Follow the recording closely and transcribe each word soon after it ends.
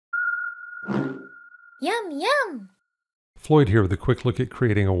Yum, yum! Floyd here with a quick look at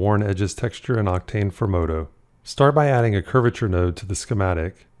creating a worn edges texture in Octane for Modo. Start by adding a curvature node to the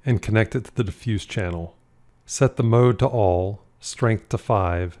schematic and connect it to the diffuse channel. Set the mode to all, strength to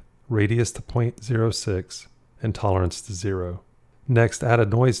 5, radius to 0.06, and tolerance to 0. Next, add a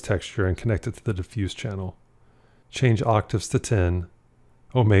noise texture and connect it to the diffuse channel. Change octaves to 10,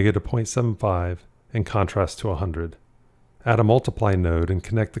 omega to 0.75, and contrast to 100. Add a multiply node and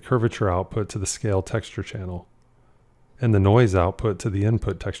connect the curvature output to the scale texture channel, and the noise output to the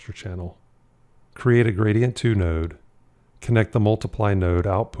input texture channel. Create a gradient 2 node, connect the multiply node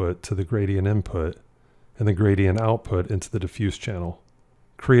output to the gradient input, and the gradient output into the diffuse channel.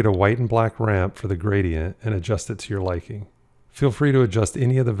 Create a white and black ramp for the gradient and adjust it to your liking. Feel free to adjust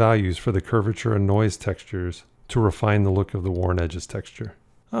any of the values for the curvature and noise textures to refine the look of the worn edges texture.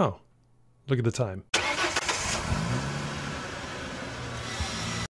 Oh, look at the time.